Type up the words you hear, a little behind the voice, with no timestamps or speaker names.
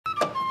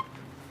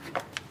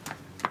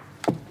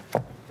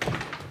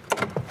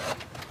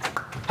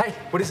Hey,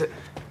 what is it?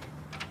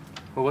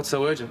 Well, what's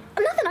so urgent?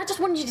 Nothing, I just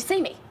wanted you to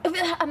see me.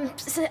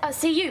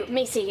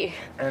 See you.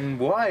 And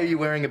why are you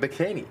wearing a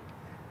bikini?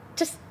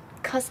 Just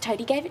 'cause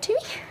Toadie gave it to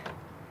me.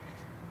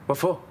 What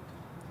for?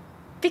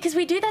 Because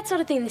we do that sort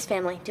of thing in this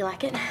family. Do you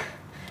like it?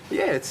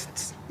 Yeah,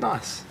 it's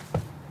nice.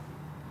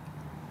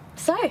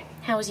 So,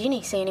 how was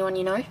uni? See anyone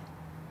you know?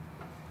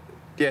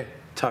 Yeah,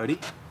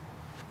 Toadie.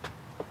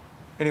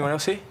 Anyone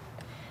else here?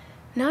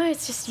 No,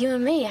 it's just you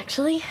and me,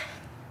 actually.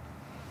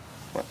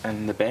 What,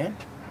 and the band?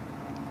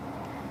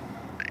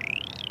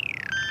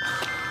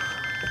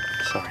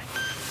 Sorry.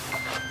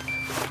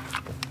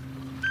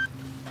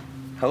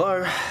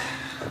 Hello?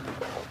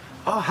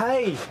 Oh,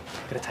 hey!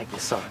 Gotta take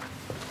this side.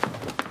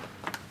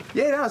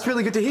 Yeah, no, it's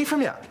really good to hear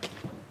from you.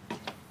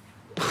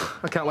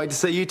 I can't wait to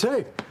see you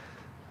too.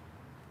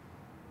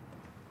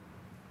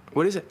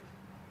 What is it?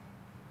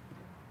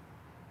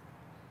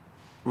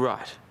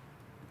 Right.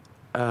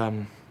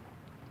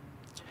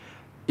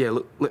 Yeah,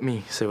 look, let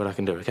me see what I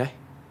can do, okay?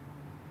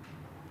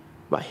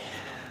 Bye.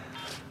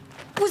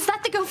 Was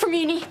that the girl from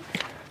uni?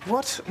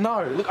 What?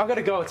 No, look, I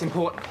gotta go, it's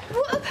important.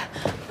 But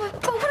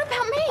what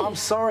about me? I'm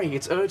sorry,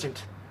 it's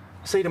urgent.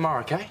 See you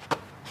tomorrow, okay?